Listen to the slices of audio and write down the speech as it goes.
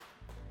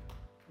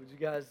Would you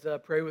guys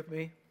pray with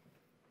me?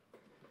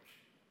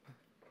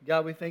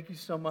 God, we thank you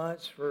so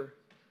much for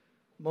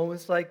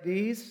moments like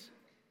these.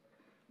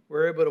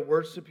 We're able to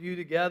worship you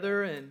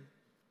together and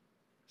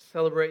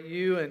celebrate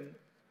you and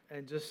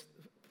just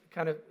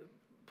kind of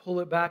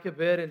pull it back a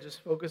bit and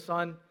just focus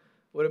on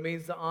what it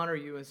means to honor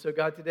you. And so,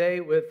 God,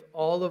 today, with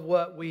all of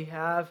what we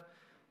have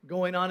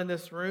going on in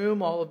this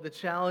room, all of the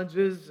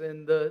challenges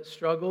and the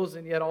struggles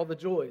and yet all the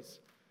joys,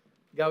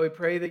 God, we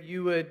pray that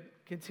you would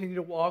continue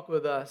to walk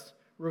with us,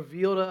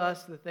 reveal to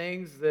us the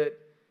things that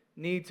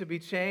need to be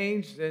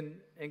changed, and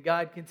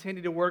God,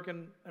 continue to work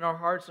in our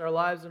hearts and our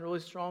lives in a really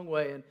strong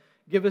way, and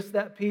give us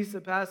that peace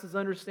that passes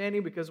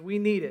understanding, because we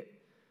need it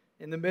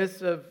in the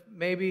midst of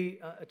maybe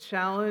a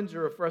challenge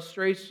or a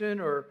frustration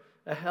or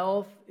a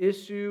health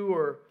issue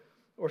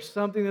or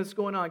something that's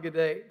going on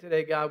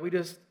today, God. We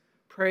just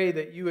pray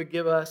that you would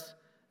give us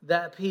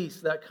that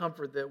peace, that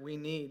comfort that we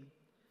need.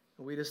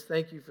 And we just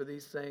thank you for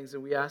these things,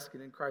 and we ask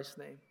it in Christ's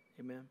name.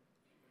 Amen.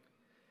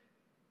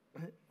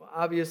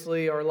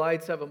 Obviously, our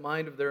lights have a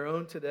mind of their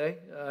own today.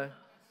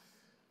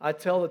 I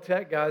tell the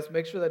tech guys,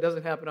 make sure that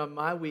doesn't happen on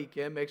my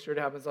weekend. Make sure it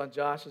happens on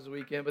Josh's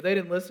weekend. But they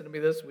didn't listen to me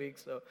this week,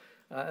 so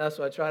that's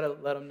what I try to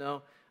let them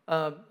know.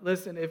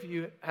 Listen, if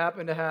you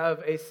happen to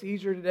have a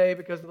seizure today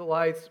because of the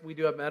lights, we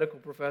do have medical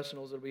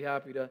professionals that will be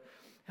happy to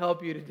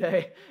help you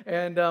today.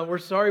 And we're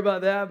sorry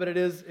about that, but it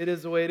is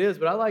the way it is.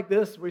 But I like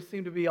this. We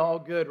seem to be all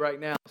good right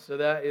now, so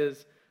that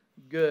is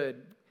good.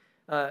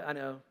 I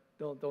know.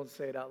 Don't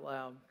say it out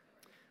loud.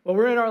 Well,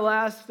 we're in our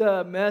last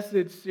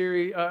message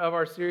series of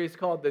our series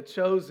called The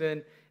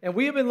Chosen, and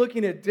we have been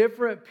looking at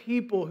different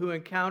people who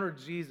encountered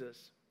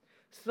Jesus.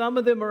 Some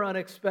of them are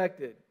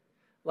unexpected,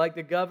 like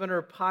the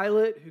governor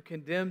Pilate who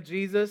condemned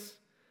Jesus,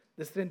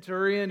 the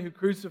centurion who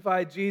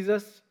crucified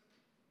Jesus,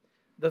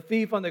 the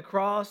thief on the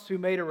cross who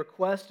made a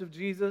request of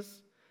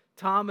Jesus,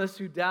 Thomas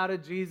who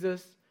doubted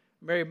Jesus,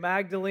 Mary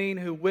Magdalene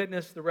who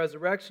witnessed the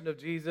resurrection of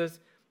Jesus,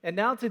 and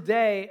now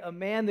today, a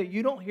man that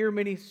you don't hear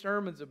many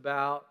sermons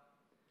about,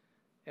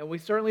 and we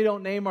certainly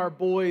don't name our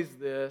boys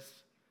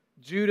this,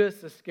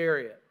 Judas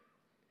Iscariot.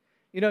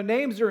 You know,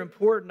 names are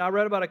important. I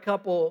read about a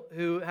couple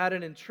who had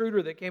an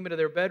intruder that came into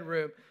their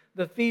bedroom.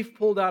 The thief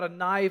pulled out a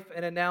knife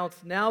and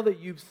announced, "Now that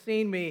you've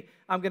seen me,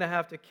 I'm going to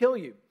have to kill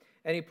you."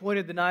 And he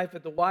pointed the knife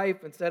at the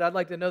wife and said, "I'd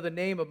like to know the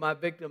name of my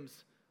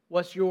victims.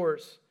 What's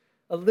yours?"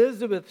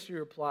 "Elizabeth," she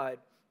replied.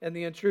 And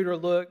the intruder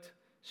looked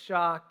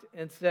shocked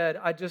and said,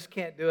 "I just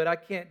can't do it. I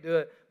can't do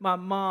it. My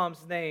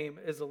mom's name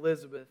is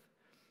Elizabeth."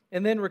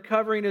 And then,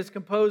 recovering his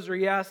composure,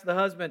 he asked the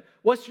husband,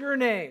 "What's your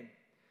name?"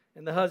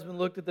 And the husband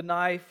looked at the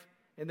knife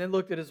and then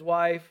looked at his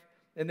wife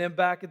and then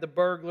back at the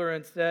burglar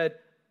and said,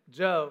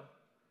 "Joe,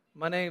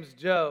 my name's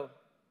Joe,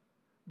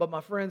 but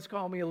my friends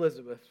call me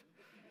Elizabeth."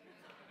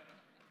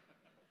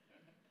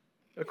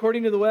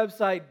 According to the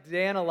website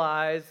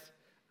Danalyze,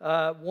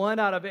 1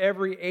 out of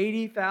every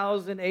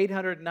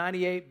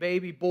 80,898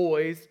 baby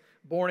boys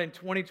born in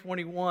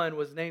 2021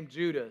 was named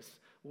Judas.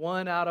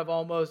 1 out of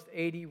almost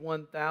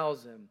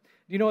 81,000.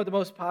 Do you know what the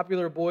most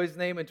popular boy's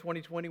name in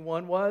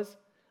 2021 was?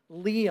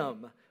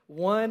 Liam.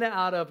 1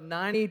 out of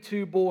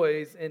 92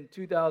 boys in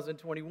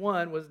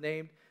 2021 was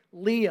named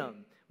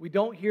Liam. We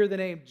don't hear the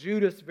name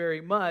Judas very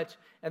much,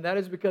 and that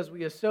is because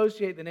we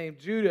associate the name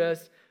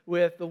Judas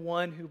with the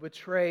one who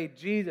betrayed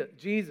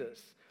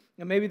Jesus.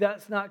 And maybe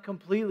that's not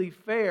completely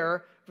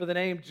fair for the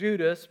name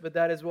Judas, but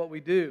that is what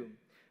we do.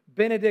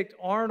 Benedict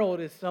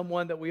Arnold is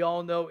someone that we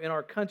all know in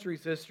our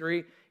country's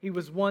history. He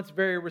was once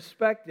very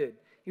respected.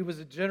 He was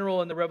a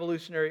general in the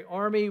Revolutionary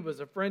Army,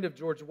 was a friend of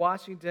George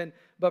Washington,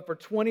 but for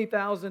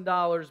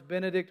 $20,000,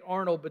 Benedict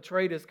Arnold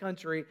betrayed his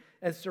country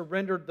and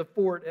surrendered the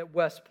fort at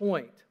West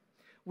Point.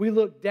 We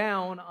look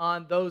down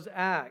on those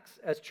acts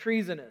as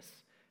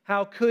treasonous.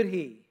 How could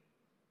he?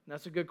 And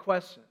that's a good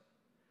question.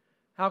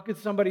 How could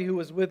somebody who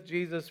was with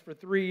Jesus for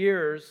 3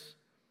 years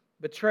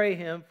betray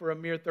him for a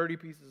mere 30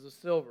 pieces of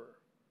silver?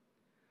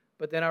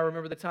 But then I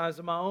remember the times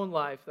in my own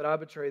life that I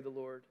betrayed the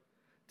Lord,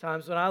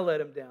 times when I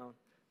let him down,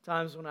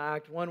 times when I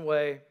act one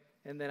way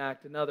and then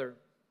act another.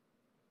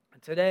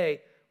 And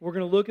today, we're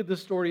going to look at the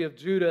story of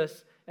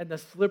Judas and the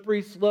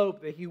slippery slope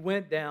that he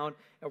went down,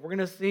 and we're going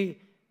to see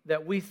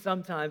that we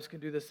sometimes can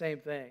do the same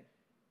thing.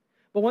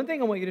 But one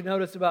thing I want you to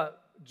notice about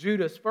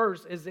Judas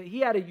first is that he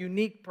had a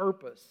unique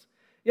purpose.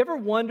 You ever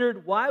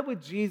wondered, why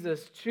would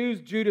Jesus choose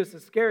Judas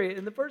Iscariot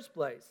in the first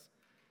place?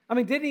 I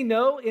mean, did he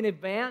know in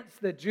advance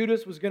that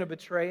Judas was going to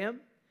betray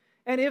him?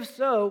 And if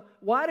so,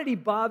 why did he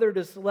bother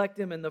to select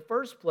him in the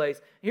first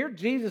place? Here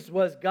Jesus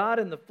was God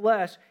in the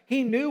flesh.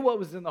 He knew what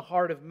was in the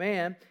heart of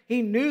man.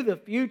 He knew the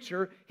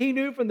future. He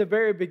knew from the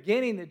very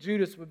beginning that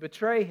Judas would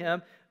betray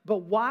him.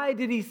 But why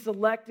did he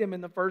select him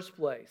in the first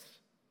place?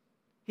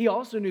 He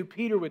also knew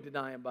Peter would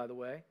deny him, by the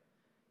way.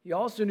 He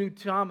also knew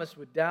Thomas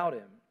would doubt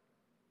him.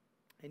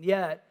 And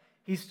yet,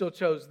 he still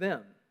chose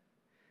them.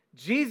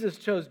 Jesus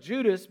chose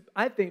Judas,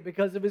 I think,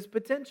 because of his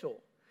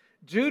potential.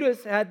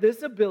 Judas had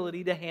this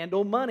ability to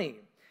handle money.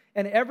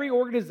 And every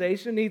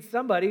organization needs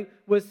somebody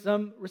with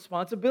some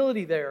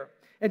responsibility there.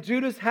 And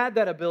Judas had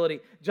that ability.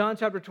 John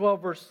chapter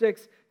 12, verse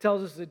 6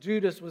 tells us that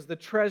Judas was the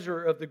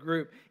treasurer of the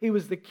group. He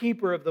was the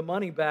keeper of the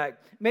money bag.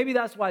 Maybe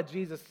that's why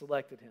Jesus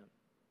selected him.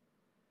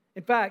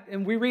 In fact,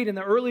 and we read in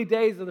the early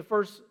days of the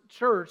first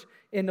church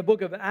in the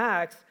book of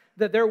Acts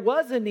that there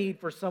was a need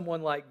for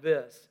someone like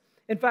this.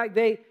 In fact,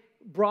 they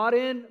brought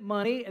in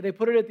money and they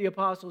put it at the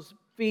apostles'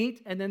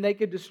 feet, and then they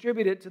could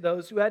distribute it to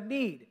those who had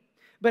need.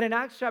 But in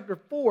Acts chapter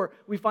 4,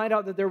 we find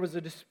out that there was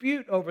a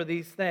dispute over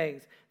these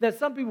things, that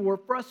some people were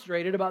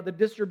frustrated about the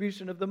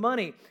distribution of the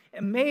money.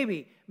 And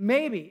maybe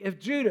if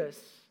Judas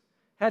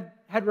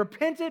had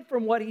repented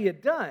from what he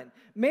had done,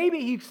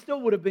 maybe he still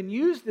would have been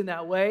used in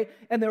that way,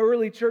 and the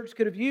early church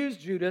could have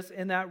used Judas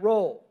in that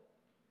role.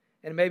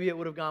 And maybe it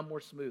would have gone more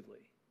smoothly.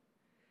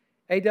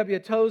 A.W.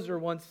 Tozer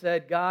once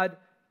said, God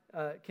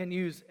can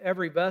use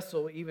every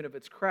vessel, even if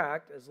it's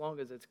cracked, as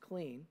long as it's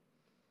clean.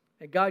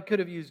 And God could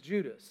have used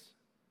Judas.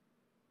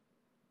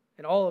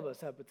 And all of us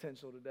have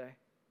potential today.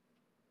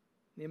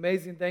 The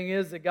amazing thing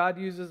is that God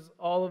uses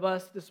all of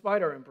us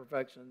despite our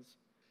imperfections.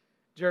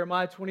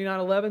 Jeremiah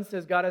 29:11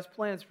 says God has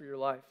plans for your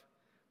life,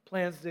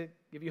 plans to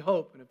give you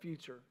hope and a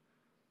future.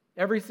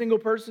 Every single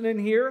person in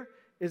here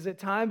is at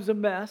times a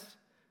mess,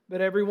 but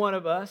every one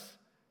of us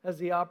has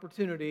the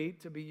opportunity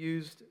to be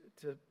used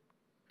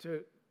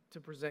to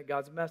present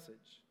God's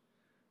message.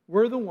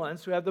 We're the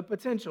ones who have the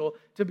potential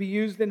to be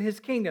used in His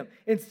kingdom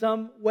in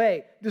some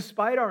way,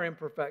 despite our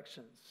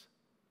imperfections.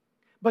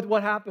 But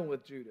what happened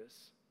with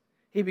Judas?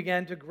 He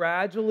began to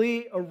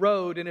gradually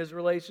erode in his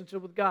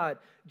relationship with God.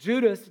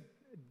 Judas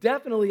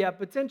definitely had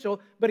potential,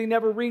 but he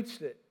never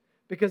reached it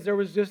because there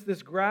was just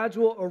this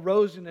gradual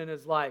erosion in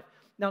his life.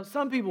 Now,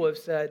 some people have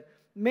said,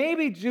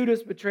 maybe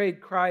Judas betrayed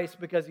Christ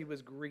because he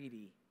was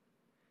greedy.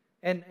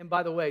 And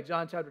by the way,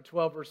 John chapter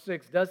 12, verse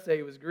 6 does say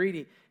he was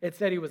greedy. It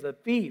said he was a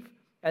thief.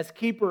 As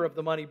keeper of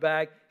the money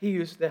bag, he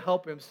used to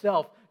help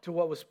himself to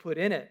what was put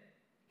in it.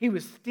 He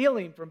was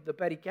stealing from the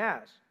petty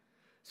cash.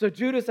 So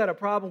Judas had a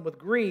problem with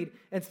greed,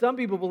 and some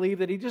people believe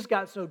that he just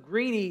got so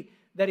greedy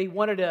that he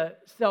wanted to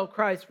sell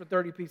Christ for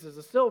 30 pieces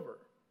of silver.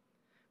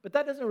 But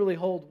that doesn't really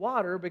hold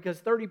water because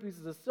 30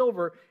 pieces of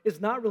silver is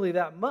not really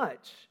that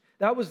much.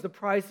 That was the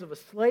price of a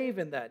slave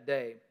in that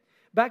day.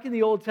 Back in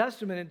the Old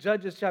Testament, in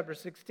Judges chapter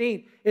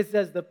 16, it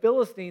says the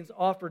Philistines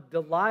offered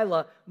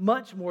Delilah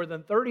much more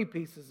than 30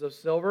 pieces of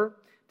silver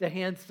to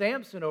hand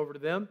Samson over to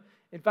them.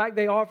 In fact,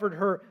 they offered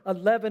her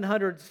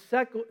 1,100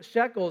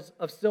 shekels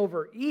of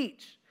silver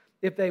each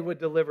if they would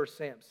deliver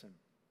Samson.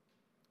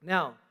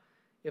 Now,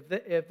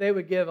 if they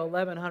would give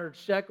 1,100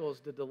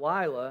 shekels to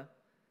Delilah,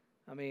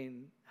 I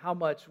mean, how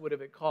much would have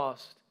it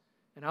cost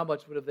and how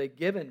much would have they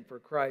given for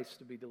Christ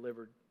to be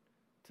delivered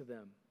to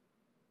them?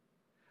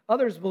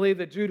 Others believe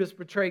that Judas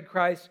betrayed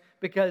Christ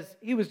because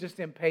he was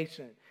just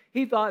impatient.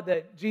 He thought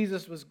that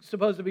Jesus was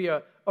supposed to be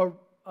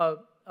a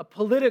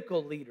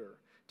political leader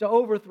to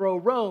overthrow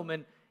Rome,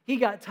 and he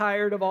got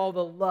tired of all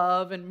the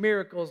love and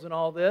miracles and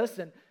all this,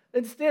 and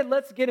instead,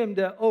 let's get him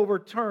to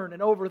overturn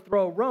and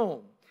overthrow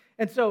Rome.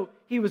 And so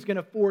he was going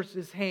to force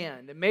his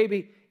hand. And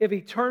maybe if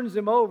he turns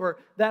him over,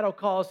 that'll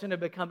cause him to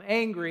become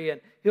angry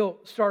and he'll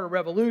start a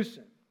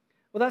revolution.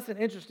 Well, that's an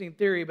interesting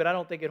theory, but I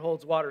don't think it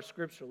holds water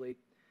scripturally.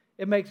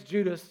 It makes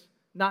Judas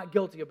not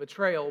guilty of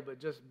betrayal, but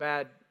just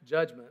bad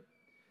judgment.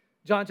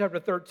 John chapter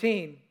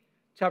 13,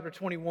 chapter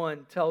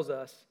 21 tells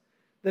us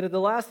that at the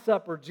Last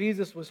Supper,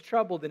 Jesus was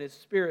troubled in his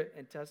spirit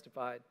and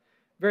testified,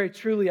 "Very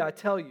truly I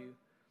tell you,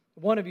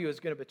 one of you is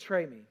going to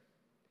betray me."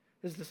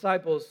 His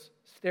disciples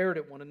stared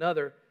at one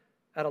another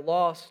at a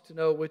loss to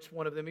know which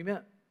one of them he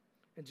meant.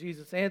 And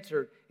Jesus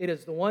answered, "It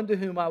is the one to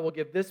whom I will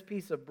give this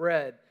piece of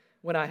bread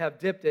when I have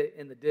dipped it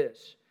in the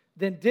dish."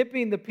 Then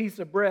dipping the piece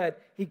of bread,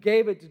 he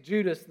gave it to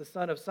Judas, the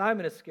son of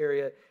Simon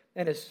Iscariot.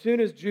 And as soon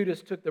as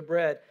Judas took the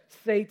bread,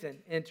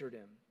 Satan entered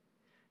him.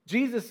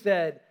 Jesus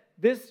said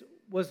this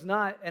was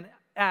not an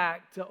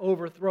act to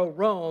overthrow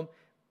Rome,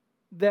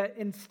 that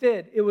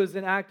instead it was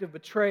an act of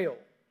betrayal.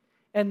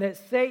 And that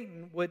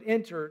Satan would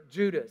enter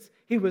Judas.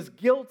 He was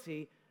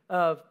guilty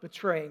of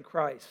betraying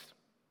Christ.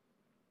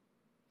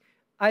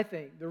 I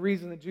think the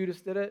reason that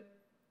Judas did it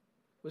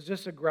was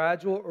just a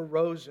gradual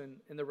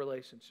erosion in the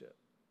relationship.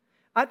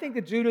 I think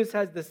that Judas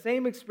has the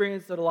same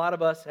experience that a lot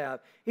of us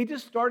have. He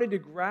just started to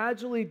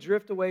gradually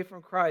drift away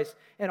from Christ,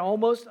 and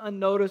almost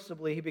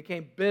unnoticeably he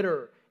became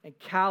bitter and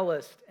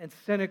calloused and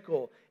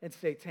cynical and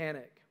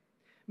satanic.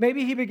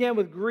 Maybe he began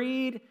with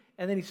greed,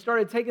 and then he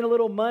started taking a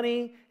little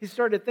money. He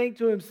started to think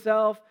to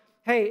himself,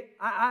 hey,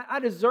 I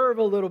deserve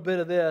a little bit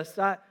of this.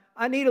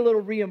 I need a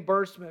little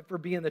reimbursement for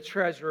being the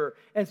treasurer.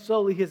 And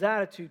slowly his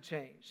attitude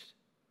changed.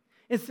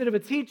 Instead of a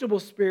teachable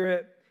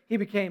spirit, he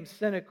became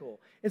cynical.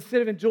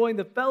 Instead of enjoying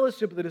the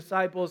fellowship of the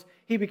disciples,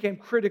 he became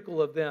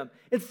critical of them.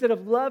 Instead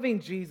of loving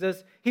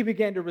Jesus, he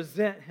began to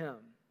resent him.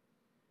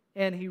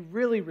 And he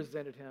really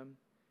resented him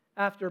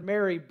after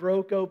Mary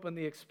broke open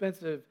the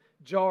expensive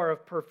jar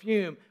of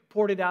perfume,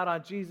 poured it out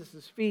on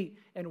Jesus' feet,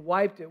 and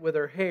wiped it with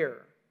her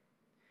hair.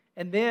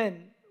 And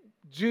then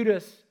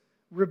Judas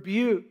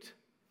rebuked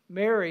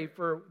Mary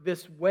for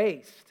this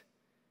waste.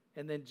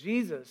 And then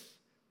Jesus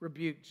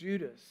rebuked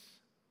Judas.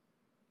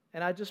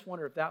 And I just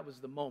wonder if that was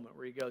the moment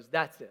where he goes,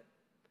 that's it.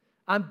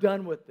 I'm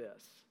done with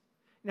this.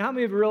 Now, how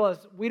many of you realize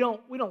we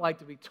don't like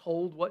to be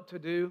told what to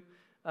do?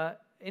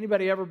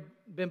 Anybody ever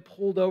been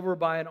pulled over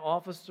by an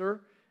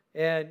officer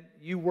and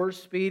you were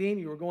speeding,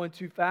 you were going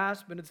too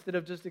fast, but instead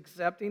of just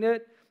accepting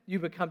it, you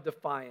become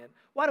defiant?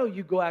 Why don't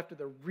you go after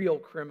the real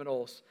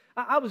criminals?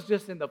 I was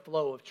just in the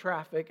flow of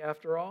traffic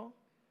after all.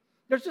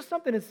 There's just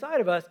something inside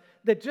of us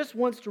that just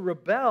wants to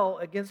rebel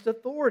against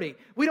authority.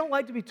 We don't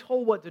like to be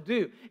told what to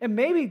do. And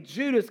maybe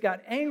Judas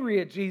got angry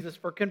at Jesus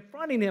for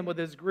confronting him with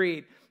his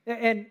greed.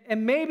 And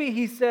maybe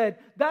he said,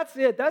 that's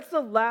it, that's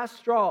the last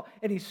straw.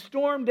 And he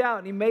stormed out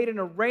and he made an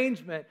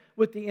arrangement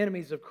with the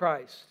enemies of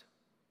Christ.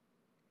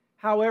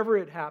 However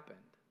it happened,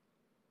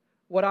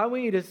 what I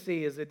want you to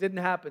see is it didn't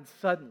happen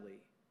suddenly.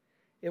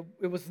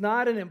 It was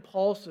not an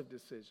impulsive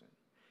decision.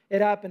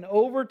 It happened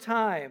over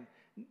time.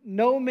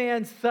 No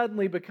man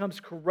suddenly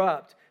becomes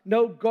corrupt.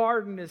 No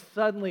garden is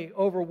suddenly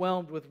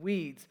overwhelmed with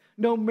weeds.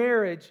 No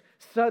marriage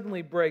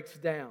suddenly breaks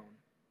down.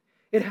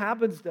 It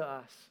happens to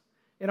us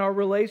in our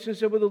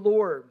relationship with the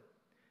Lord.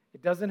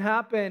 It doesn't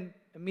happen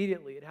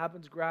immediately. It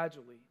happens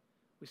gradually.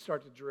 We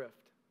start to drift.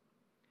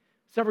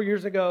 Several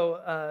years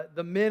ago,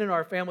 the men in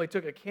our family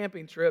took a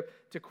camping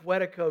trip to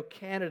Quetico,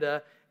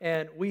 Canada,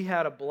 and we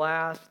had a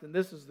blast. And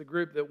this is the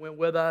group that went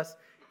with us.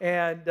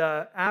 And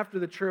after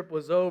the trip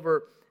was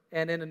over,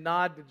 and in a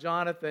nod to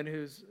Jonathan,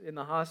 who's in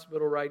the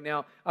hospital right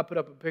now, I put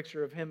up a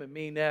picture of him and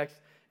me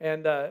next.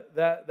 And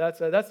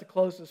that's the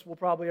closest we'll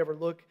probably ever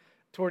look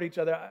toward each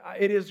other.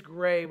 It is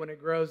gray when it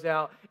grows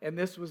out, and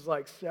this was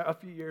like a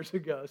few years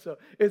ago, so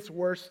it's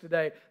worse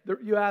today.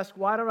 You ask,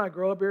 why don't I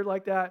grow a beard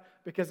like that?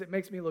 Because it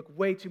makes me look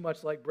way too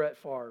much like Brett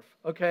Favre,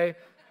 okay?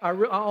 I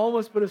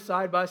almost put a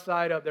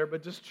side-by-side up there,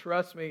 but just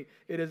trust me,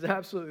 it is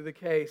absolutely the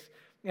case.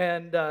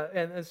 And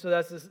so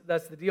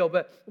that's the deal.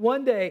 But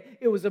one day,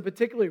 it was a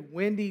particularly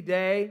windy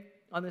day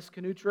on this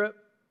canoe trip.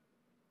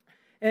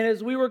 And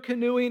as we were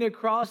canoeing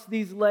across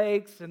these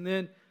lakes and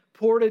then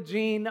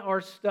portaging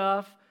our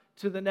stuff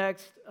to the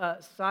next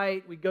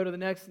site, we'd go to the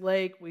next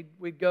lake,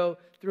 we'd go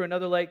through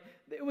another lake.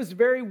 It was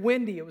very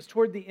windy. It was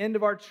toward the end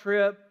of our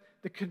trip.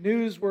 The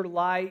canoes were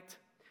light.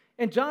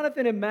 And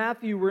Jonathan and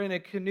Matthew were in a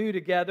canoe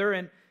together,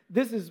 and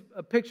this is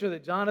a picture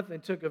that Jonathan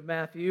took of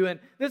Matthew. And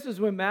this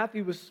is when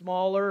Matthew was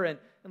smaller, and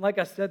like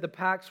I said, the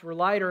packs were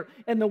lighter,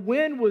 and the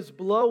wind was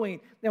blowing.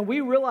 And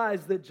we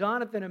realized that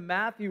Jonathan and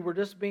Matthew were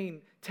just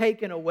being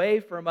taken away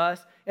from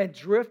us and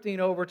drifting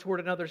over toward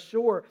another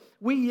shore.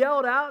 We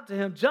yelled out to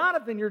him,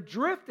 Jonathan, you're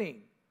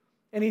drifting.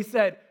 And he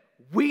said,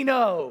 we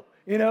know.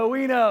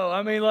 We know.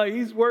 I mean, like,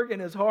 he's working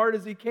as hard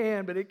as he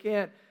can, but it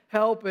can't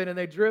help it. And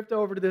they drift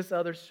over to this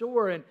other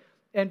shore.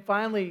 And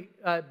finally,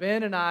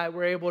 Ben and I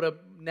were able to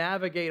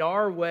navigate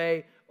our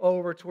way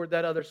over toward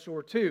that other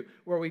shore too,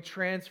 where we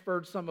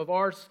transferred some of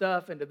our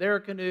stuff into their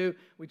canoe.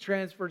 We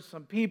transferred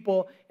some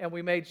people, and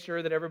we made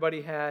sure that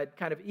everybody had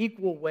kind of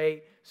equal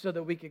weight so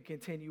that we could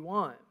continue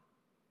on.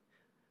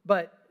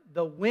 But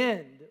the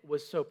wind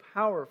was so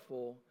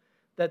powerful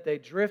that they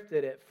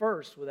drifted at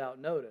first without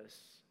notice,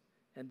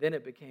 and then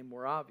it became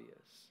more obvious.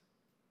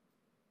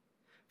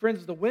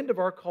 Friends, the wind of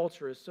our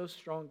culture is so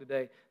strong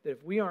today that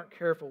if we aren't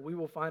careful, we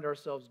will find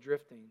ourselves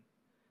drifting.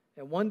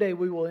 And one day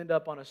we will end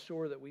up on a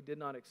shore that we did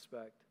not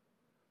expect.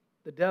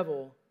 The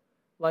devil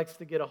likes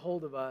to get a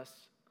hold of us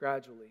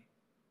gradually.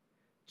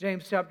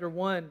 James chapter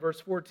 1,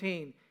 verse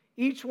 14,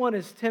 each one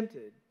is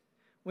tempted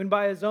when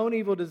by his own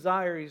evil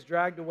desire he's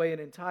dragged away and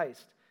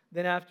enticed.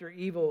 Then after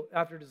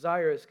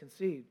desire is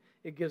conceived,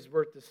 it gives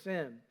birth to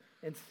sin.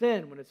 And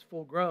sin, when it's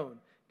full grown,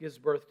 gives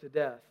birth to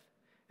death.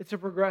 It's a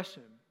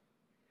progression.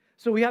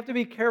 So we have to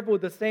be careful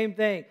with the same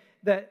thing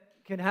that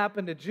can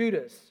happen to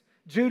Judas.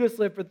 Judas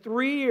lived for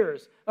 3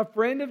 years. A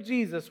friend of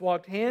Jesus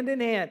walked hand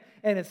in hand,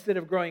 and instead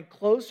of growing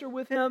closer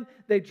with him,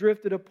 they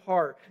drifted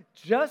apart.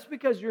 Just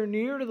because you're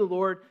near to the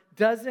Lord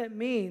doesn't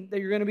mean that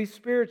you're going to be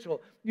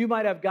spiritual. You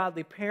might have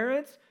godly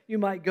parents. You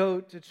might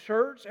go to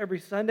church every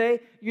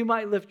Sunday. You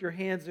might lift your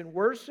hands in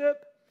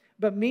worship.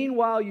 But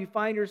meanwhile, you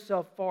find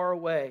yourself far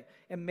away.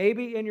 And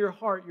maybe in your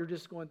heart, you're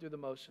just going through the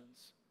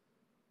motions.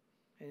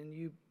 And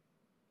you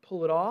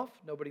pull it off.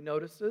 Nobody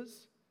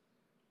notices.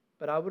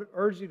 But I would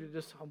urge you to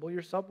just humble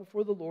yourself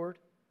before the Lord.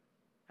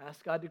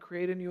 Ask God to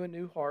create in you a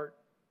new heart,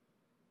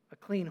 a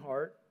clean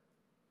heart,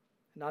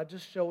 and not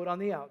just show it on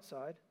the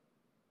outside.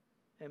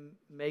 And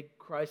make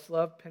Christ's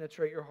love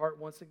penetrate your heart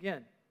once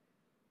again.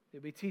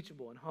 You'll be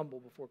teachable and humble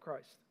before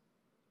Christ.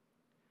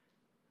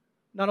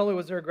 Not only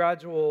was there a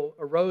gradual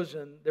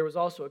erosion, there was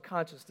also a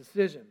conscious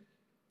decision.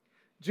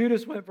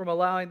 Judas went from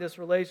allowing this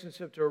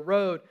relationship to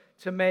erode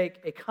to make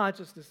a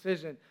conscious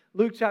decision.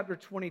 Luke chapter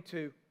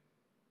 22.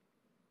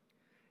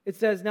 It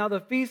says, now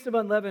the feast of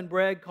unleavened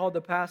bread called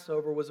the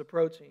Passover was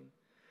approaching.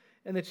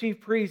 And the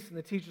chief priests and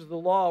the teachers of the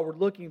law were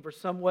looking for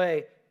some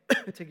way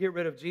to get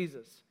rid of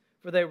Jesus,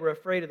 for they were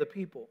afraid of the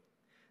people.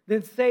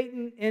 Then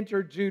Satan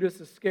entered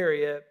Judas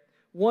Iscariot,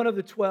 one of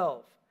the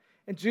 12.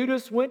 And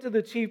Judas went to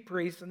the chief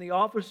priests and the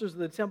officers of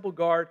the temple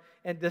guard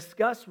and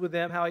discussed with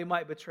them how he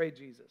might betray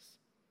Jesus.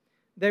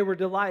 They were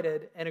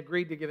delighted and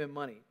agreed to give him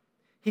money.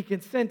 He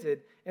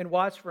consented and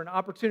watched for an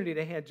opportunity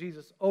to hand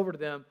Jesus over to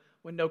them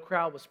when no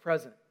crowd was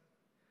present.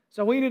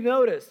 So we need to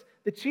notice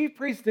the chief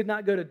priests did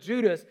not go to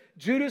Judas.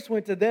 Judas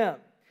went to them.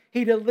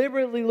 He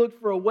deliberately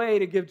looked for a way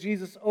to give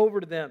Jesus over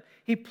to them.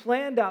 He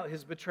planned out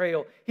his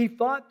betrayal. He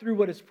thought through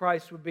what his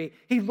price would be.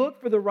 He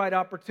looked for the right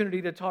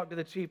opportunity to talk to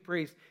the chief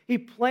priests. He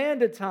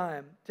planned a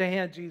time to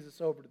hand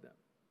Jesus over to them.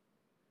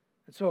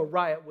 And so a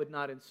riot would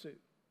not ensue.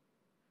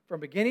 From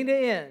beginning to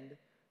end,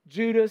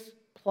 Judas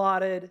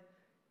plotted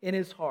in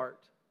his heart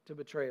to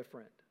betray a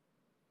friend.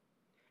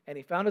 And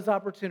he found his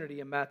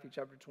opportunity in Matthew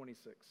chapter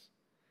 26.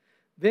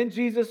 Then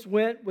Jesus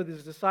went with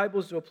his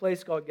disciples to a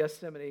place called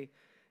Gethsemane,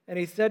 and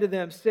he said to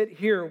them, "Sit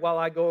here while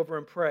I go over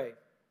and pray."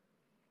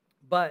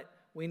 But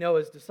we know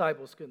his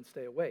disciples couldn't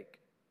stay awake.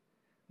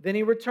 Then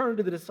he returned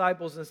to the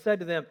disciples and said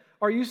to them,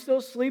 "Are you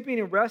still sleeping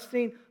and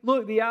resting?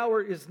 Look, the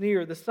hour is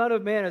near. The Son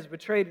of Man is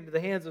betrayed into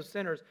the hands of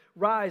sinners.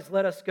 Rise,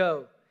 let us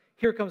go.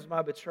 Here comes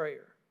my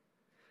betrayer."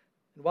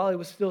 And while he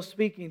was still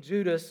speaking,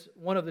 Judas,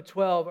 one of the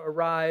 12,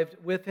 arrived.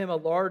 With him a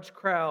large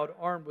crowd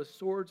armed with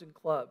swords and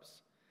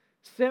clubs,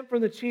 sent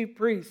from the chief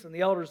priests and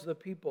the elders of the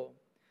people.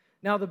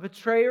 Now the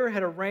betrayer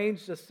had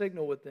arranged a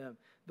signal with them.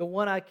 "The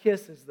one I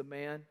kiss is the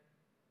man.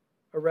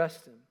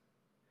 Arrest him."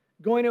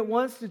 Going at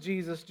once to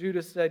Jesus,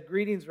 Judas said,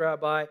 "Greetings,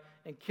 Rabbi,"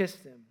 and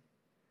kissed him.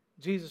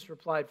 Jesus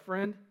replied,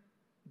 "Friend,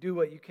 do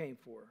what you came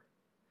for."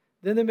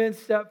 Then the men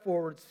stepped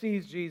forward,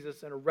 seized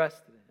Jesus, and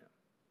arrested him.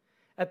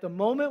 At the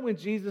moment when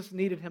Jesus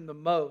needed him the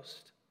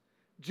most,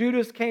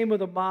 Judas came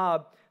with a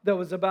mob that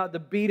was about to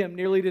beat him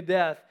nearly to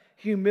death,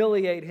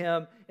 humiliate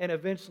him, and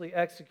eventually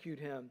execute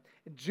him.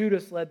 And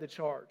Judas led the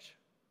charge.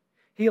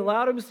 He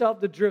allowed himself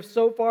to drift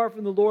so far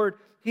from the Lord,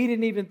 he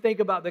didn't even think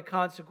about the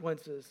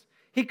consequences.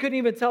 He couldn't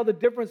even tell the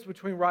difference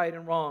between right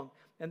and wrong.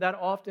 And that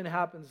often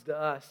happens to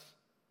us.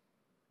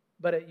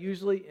 But it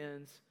usually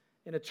ends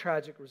in a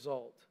tragic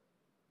result.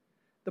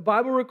 The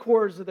Bible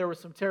records that there were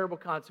some terrible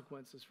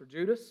consequences for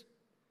Judas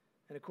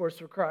and, of course,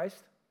 for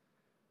Christ.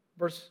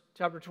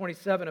 Chapter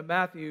 27 of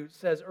Matthew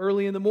says,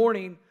 "Early in the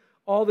morning,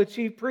 all the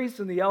chief priests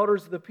and the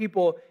elders of the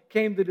people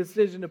came to the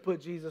decision to put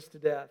Jesus to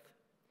death.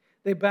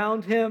 They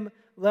bound him,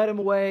 led him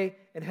away,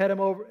 and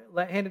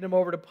handed him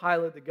over to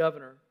Pilate, the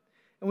governor.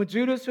 And when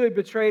Judas, who had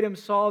betrayed him,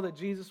 saw that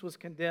Jesus was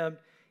condemned,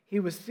 he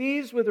was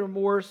seized with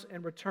remorse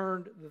and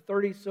returned the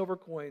 30 silver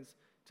coins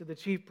to the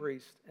chief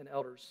priests and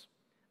elders.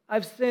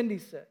 'I've sinned,' he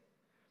said,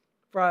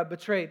 'for I have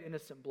betrayed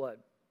innocent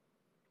blood.'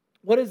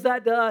 'What is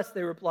that to us?'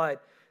 they replied.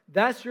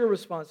 'That's your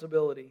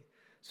responsibility.'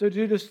 So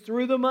Judas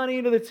threw the money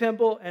into the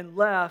temple and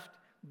left,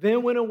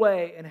 then went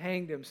away and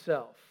hanged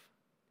himself."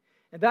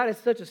 And that is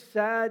such a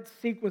sad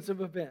sequence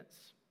of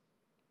events.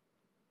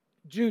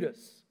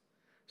 Judas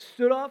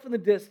stood off in the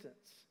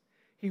distance.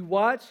 He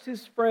watched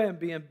his friend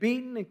being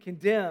beaten and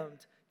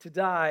condemned to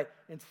die,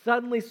 and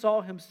suddenly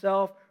saw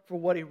himself for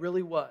what he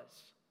really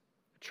was,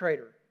 a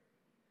traitor.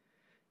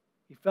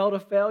 He felt a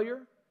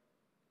failure.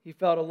 He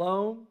felt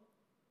alone.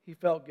 He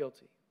felt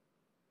guilty.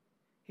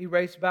 He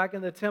raced back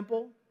in the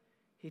temple.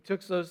 He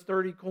took those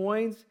 30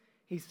 coins.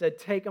 He said,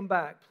 "Take them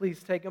back.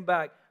 Please take them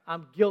back.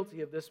 I'm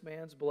guilty of this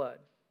man's blood.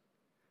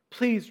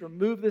 Please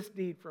remove this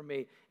deed from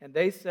me." And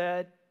they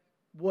said,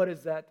 "What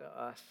is that to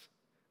us?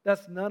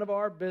 That's none of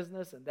our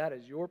business, and that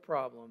is your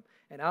problem."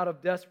 And out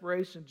of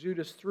desperation,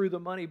 Judas threw the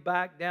money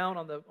back down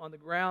on the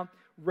ground,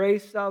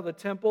 raced out of the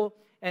temple,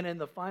 and in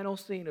the final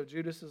scene of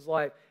Judas's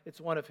life,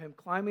 it's one of him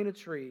climbing a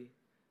tree,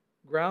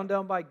 ground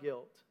down by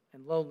guilt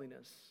and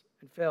loneliness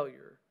and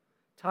failure,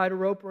 tied a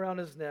rope around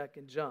his neck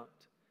and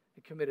jumped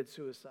and committed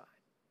suicide.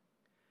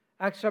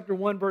 Acts chapter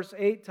 1, verse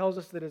 8 tells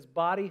us that his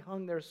body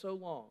hung there so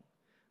long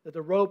that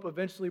the rope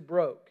eventually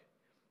broke,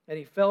 and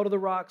he fell to the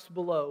rocks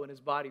below, and his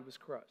body was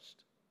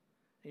crushed.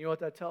 And you know what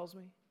that tells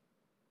me?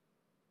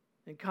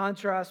 In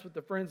contrast with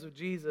the friends of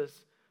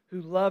Jesus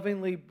who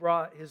lovingly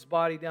brought his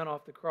body down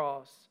off the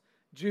cross,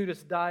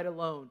 Judas died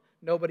alone.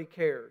 Nobody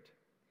cared.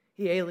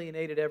 He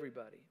alienated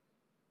everybody.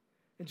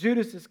 In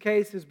Judas's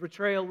case, his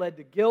betrayal led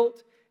to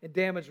guilt and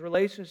damaged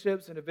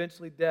relationships and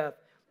eventually death,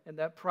 and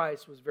that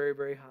price was very,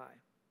 very high.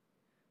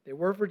 They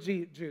were for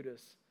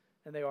Judas,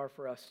 and they are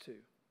for us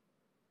too.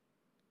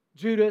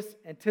 Judas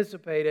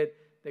anticipated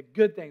that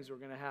good things were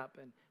going to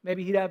happen.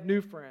 Maybe he'd have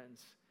new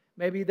friends.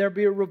 Maybe there'd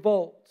be a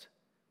revolt.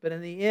 But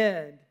in the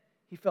end,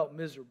 he felt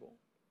miserable.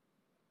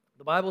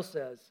 The Bible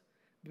says,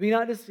 "Be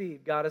not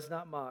deceived, God is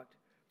not mocked.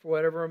 For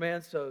whatever a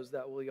man sows,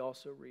 that will he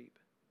also reap."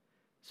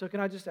 So can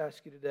I just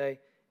ask you today,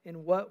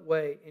 in what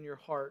way in your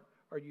heart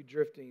are you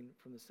drifting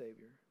from the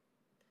Savior?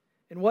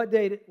 In what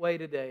way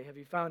today have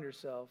you found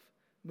yourself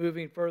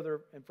moving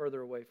further and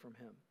further away from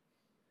Him?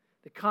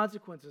 The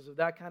consequences of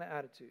that kind of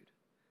attitude,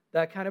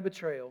 that kind of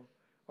betrayal,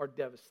 are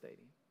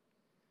devastating.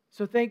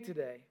 So think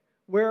today,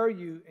 where are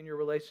you in your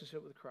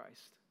relationship with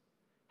Christ?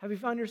 Have you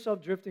found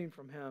yourself drifting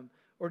from Him,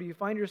 or do you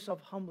find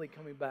yourself humbly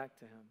coming back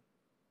to Him?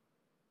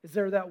 Is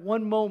there that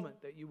one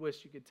moment that you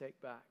wish you could take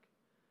back?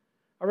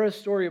 I read a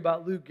story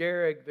about Lou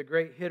Gehrig, the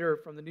great hitter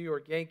from the New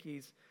York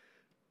Yankees,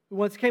 who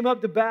once came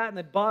up to bat in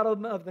the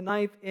bottom of the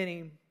ninth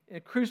inning in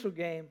a crucial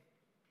game.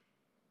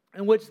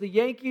 in which the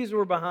Yankees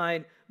were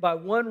behind by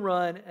 1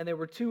 run and there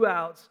were 2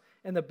 outs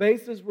and the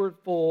bases were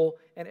full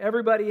and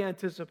everybody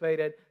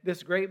anticipated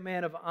this great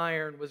man of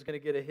iron was going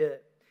to get a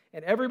hit.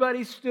 And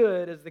everybody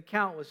stood as the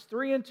count was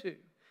 3-2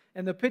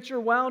 and the pitcher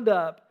wound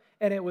up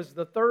and it was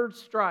the 3rd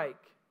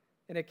strike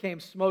and it came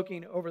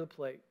smoking over the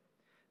plate.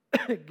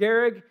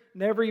 Gehrig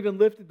never even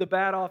lifted the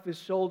bat off his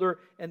shoulder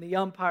and the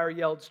umpire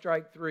yelled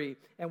strike 3.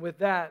 And with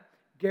that,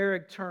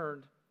 Gehrig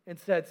turned and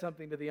said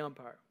something to the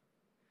umpire.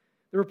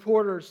 The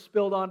reporters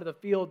spilled onto the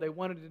field. They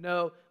wanted to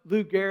know,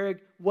 Lou Gehrig,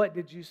 what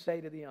did you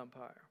say to the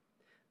umpire?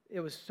 It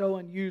was so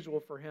unusual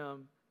for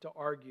him to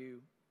argue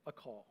a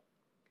call.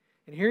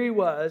 And here he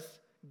was,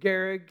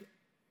 Gehrig,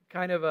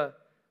 kind of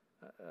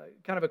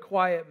a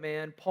quiet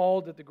man,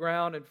 pawed at the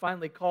ground and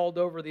finally called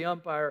over the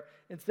umpire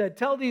and said,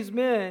 tell these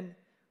men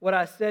what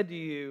I said to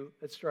you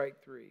at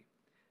strike 3.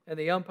 And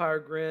the umpire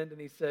grinned and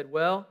he said,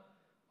 well,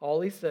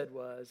 all he said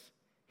was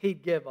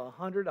he'd give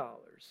 $100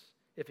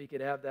 if he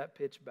could have that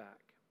pitch back.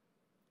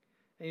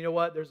 And you know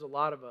what? There's a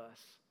lot of us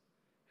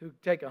who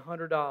take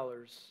 $100,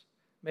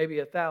 maybe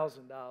 $1,000.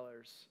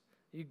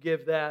 You'd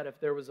give that if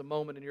there was a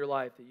moment in your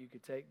life that you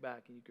could take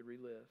back and you could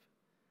relive.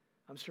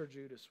 I'm sure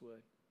Judas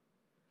would.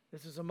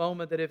 This is a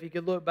moment that if he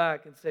could look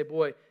back and say,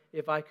 boy,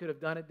 if I could have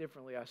done it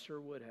differently, I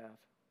sure would have.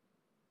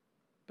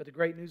 But the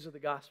great news of the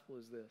gospel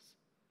is this.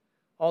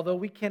 Although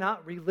we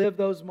cannot relive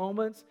those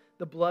moments,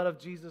 the blood of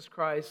Jesus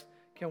Christ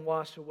can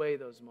wash away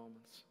those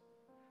moments.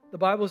 The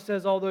Bible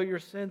says, although your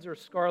sins are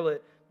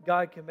scarlet,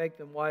 God can make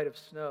them white of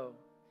snow.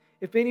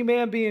 If any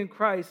man be in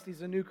Christ,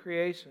 he's a new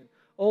creation.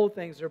 Old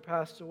things are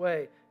passed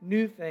away.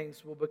 New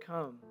things will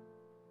become.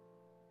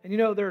 And you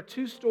know, there are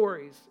 2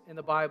 stories in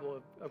the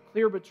Bible of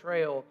clear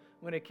betrayal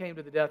when it came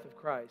to the death of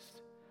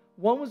Christ.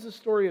 One was the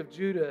story of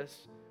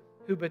Judas,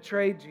 who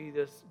betrayed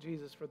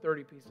Jesus for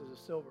 30 pieces of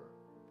silver.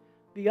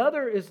 The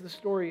other is the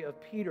story of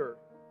Peter.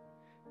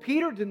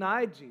 Peter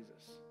denied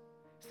Jesus,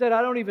 said,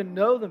 I don't even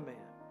know the man.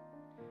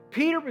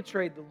 Peter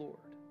betrayed the Lord.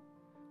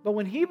 But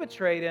when he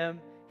betrayed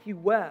him, he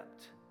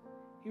wept,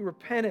 he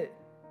repented,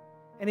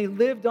 and he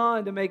lived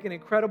on to make an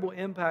incredible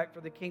impact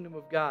for the kingdom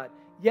of God.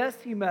 Yes,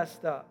 he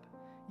messed up.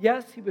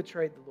 Yes, he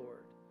betrayed the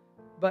Lord.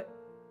 But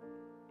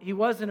he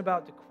wasn't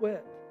about to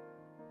quit.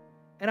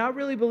 And I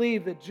really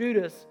believe that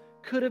Judas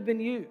could have been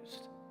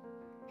used.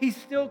 He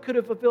still could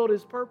have fulfilled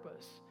his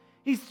purpose.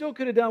 He still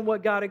could have done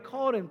what God had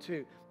called him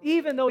to,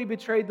 even though he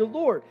betrayed the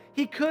Lord.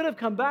 He could have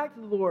come back to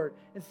the Lord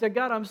and said,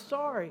 God, I'm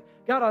sorry.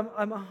 God,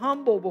 I'm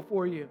humble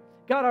before you.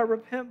 God, I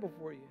repent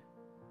before you.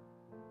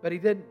 But he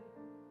didn't.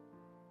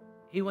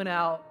 He went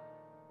out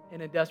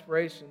and in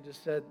desperation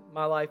just said,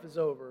 my life is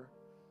over.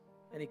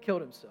 And he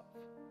killed himself.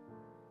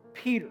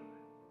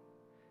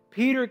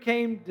 Peter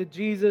came to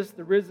Jesus,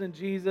 the risen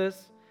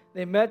Jesus.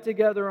 They met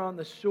together on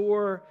the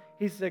shore.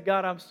 He said,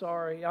 God, I'm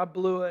sorry. I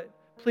blew it.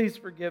 Please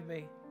forgive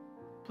me.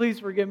 Please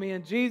forgive me.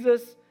 And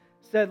Jesus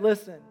said,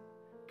 listen,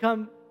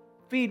 come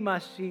feed my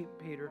sheep,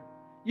 Peter.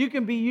 You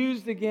can be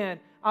used again.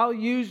 I'll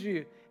use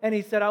you. And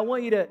he said, I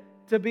want you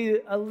to be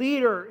a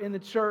leader in the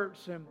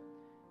church. And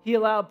he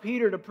allowed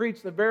Peter to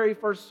preach the very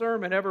first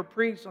sermon ever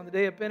preached on the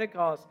day of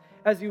Pentecost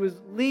as he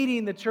was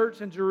leading the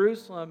church in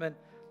Jerusalem.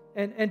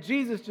 And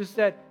Jesus just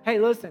said, hey,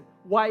 listen,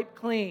 wipe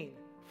clean,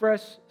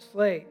 fresh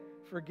slate,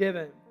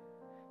 forgiven.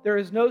 There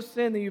is no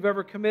sin that you've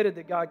ever committed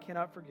that God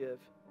cannot forgive.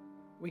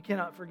 We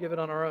cannot forgive it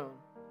on our own.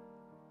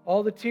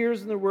 All the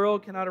tears in the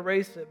world cannot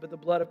erase it, but the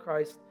blood of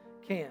Christ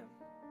can.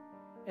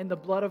 And the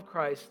blood of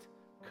Christ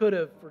could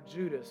have for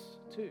Judas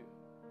too,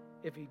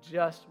 if he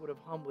just would have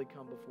humbly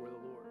come before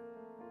the Lord.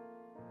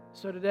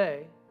 So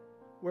today,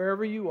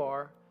 wherever you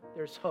are,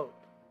 there's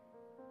hope.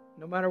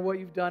 No matter what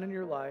you've done in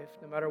your life,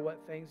 no matter what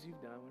things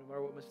you've done, no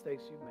matter what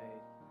mistakes you've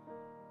made,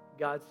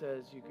 God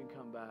says you can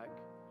come back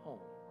home.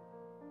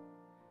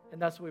 And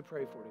that's what we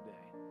pray for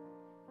today.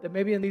 That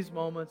maybe in these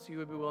moments you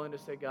would be willing to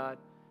say, God,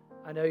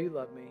 I know you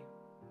love me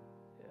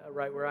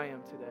right where I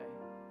am today.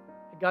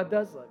 And God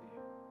does love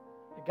you.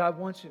 And God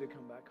wants you to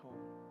come back home.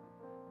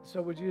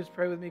 So would you just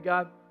pray with me?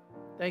 God,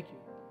 thank you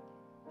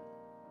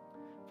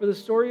for the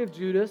story of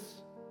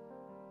Judas,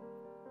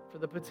 for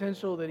the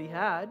potential that he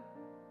had.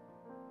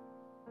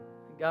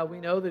 And God, we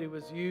know that he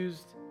was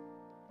used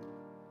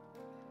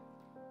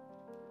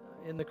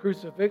in the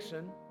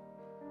crucifixion.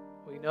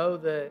 We know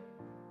that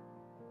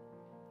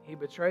he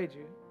betrayed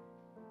you.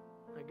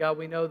 And God,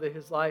 we know that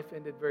his life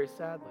ended very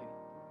sadly.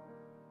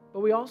 But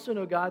we also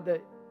know, God,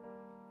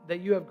 that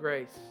you have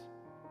grace,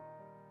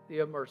 that you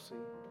have mercy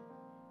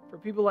for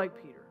people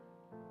like Peter,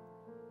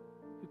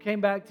 who came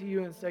back to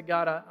you and said,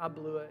 God, I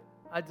blew it.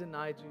 I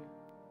denied you.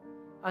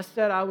 I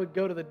said I would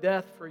go to the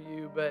death for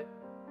you, but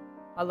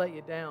I let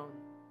you down.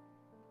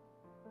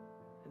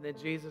 And then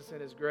Jesus in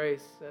his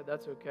grace said,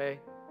 that's okay.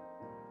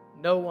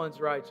 No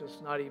one's righteous,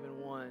 not even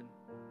one.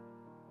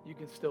 You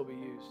can still be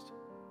used.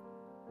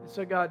 And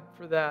so, God,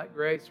 for that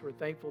grace, we're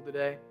thankful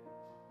today.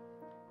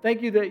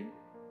 Thank you that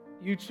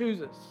you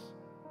choose us.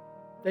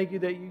 Thank you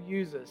that you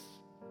use us.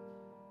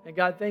 And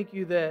God, thank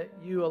you that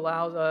you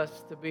allow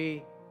us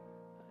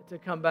to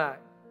come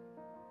back.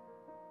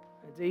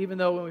 And to, even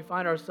though when we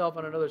find ourselves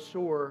on another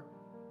shore,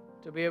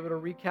 to be able to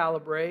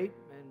recalibrate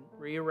and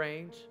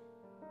rearrange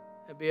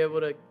and be able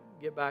to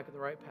get back in the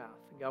right path.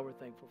 And God, we're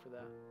thankful for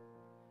that.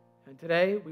 And today, we